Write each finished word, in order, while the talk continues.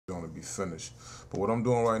be finished. But what I'm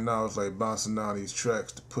doing right now is like bouncing down these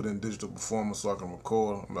tracks to put in digital performance so I can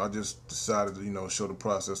record. I just decided to, you know, show the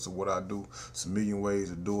process of what I do. It's a million ways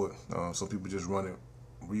to do it. Some people just run it,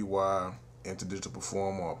 rewire into digital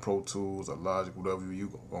performer or Pro Tools or Logic, whatever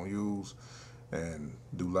you gonna use, and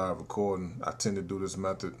do live recording. I tend to do this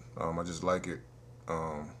method. I just like it.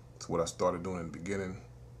 It's what I started doing in the beginning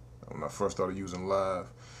when I first started using Live,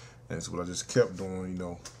 and it's what I just kept doing, you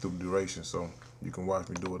know, through the duration. So you can watch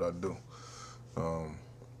me do what I do.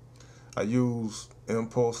 I use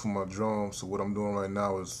Impulse for my drums. So what I'm doing right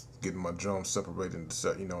now is getting my drums separated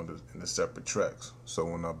into in the separate tracks. So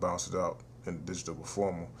when I bounce it out in the digital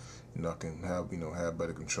performer, you know, I can have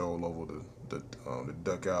better control over the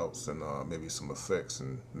duck outs and maybe some effects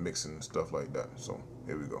and mixing and stuff like that. So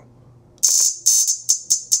here we go.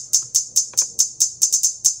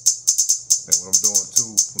 And what I'm doing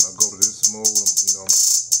too, when I go to this mode,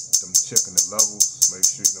 I'm checking the levels, make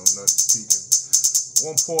sure nothing's peaking.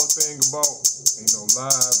 One poor thing about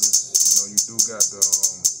live is you do got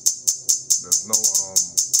there's no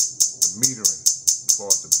the metering as far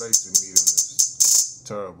as the basic metering is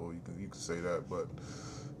terrible. You can say that, but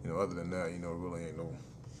other than that, really ain't no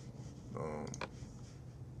I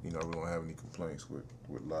really don't have any complaints with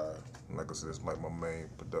live. And like I said, it's like my main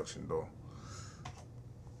production though.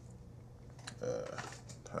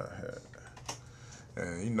 Hi-hat.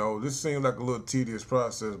 And this seems like a little tedious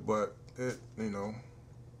process, but it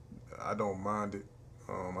I don't mind it.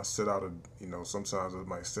 I set out sometimes I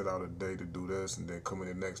might set out a day to do this and then come in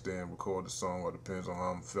the next day and record the song, or it depends on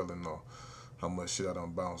how I'm feeling or how much shit I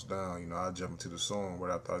done bounce down. I jump into the song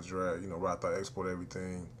right after I drag, right after I export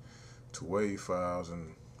everything to WAV files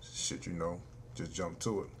and shit, just jump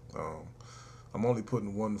to it. I'm only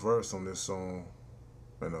putting one verse on this song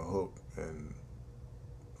and a hook, and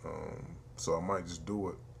so I might just do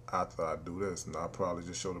it after I do this, and I'll probably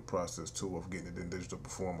just show the process too of getting it in digital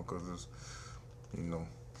performer, because it's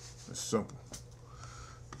it's simple.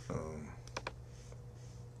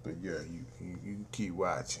 But yeah, you keep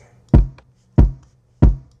watching.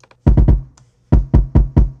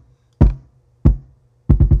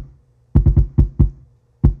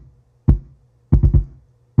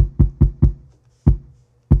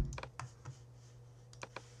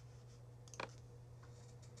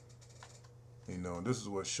 This is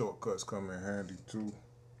where shortcuts come in handy too.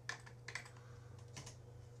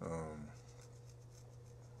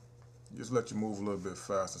 Just let you move a little bit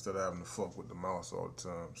fast instead of having to fuck with the mouse all the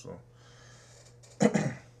time. So,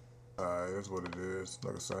 alright, that's what it is.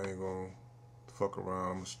 Like I said, I ain't gonna fuck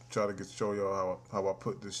around. I'm gonna try to show y'all how I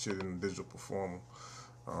put this shit in the digital performer.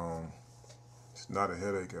 It's not a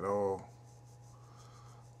headache at all.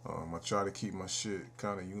 I try to keep my shit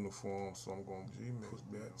kind of uniform, so I'm gonna G.i.t.f,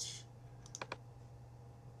 bitch.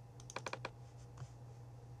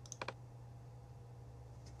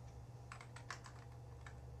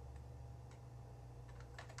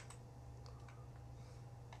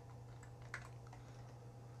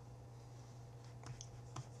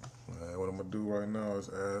 What I'm gonna do right now is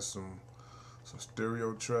add some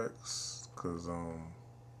stereo tracks, cause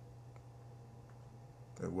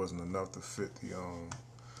it wasn't enough to fit the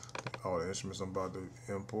all the instruments I'm about to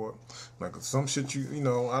import. Like some shit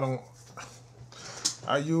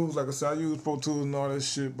I use, like I said, I use Pro Tools and all that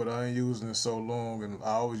shit, but I ain't using it so long, and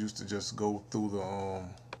I always used to just go through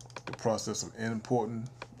the process of importing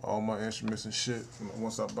all my instruments and shit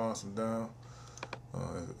once I bounce them down.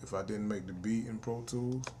 If I didn't make the beat in Pro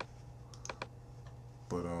Tools.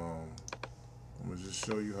 But I'm gonna just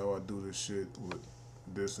show you how I do this shit with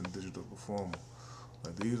this and digital performer.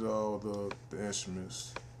 Like, these are all the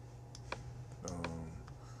instruments.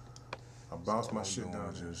 I bounce my shit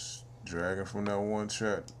down, just dragging from that one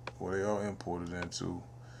track where they all imported into,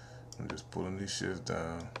 and just pulling these shits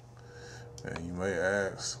down. And you may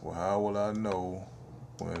ask, well, how will I know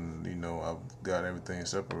when I've got everything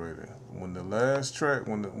separated? When the last track,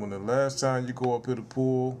 when the last time you go up here to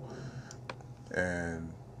pull,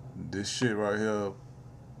 and this shit right here,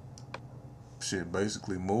 shit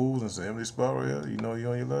basically moves, and it's an empty spot right here, you're on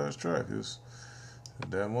your last track. It's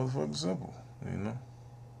that motherfucking simple,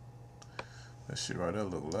 That shit right there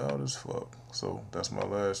look loud as fuck. So that's my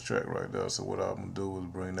last track right there. So what I'm gonna do is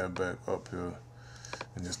bring that back up here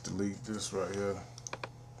and just delete this right here.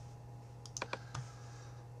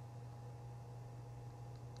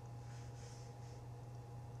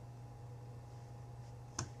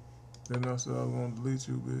 Then I said I was gonna delete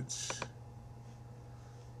you, bitch.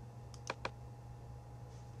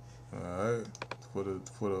 Alright, for the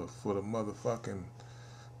motherfucking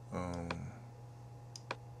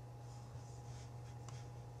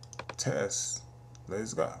test.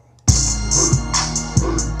 Let's go.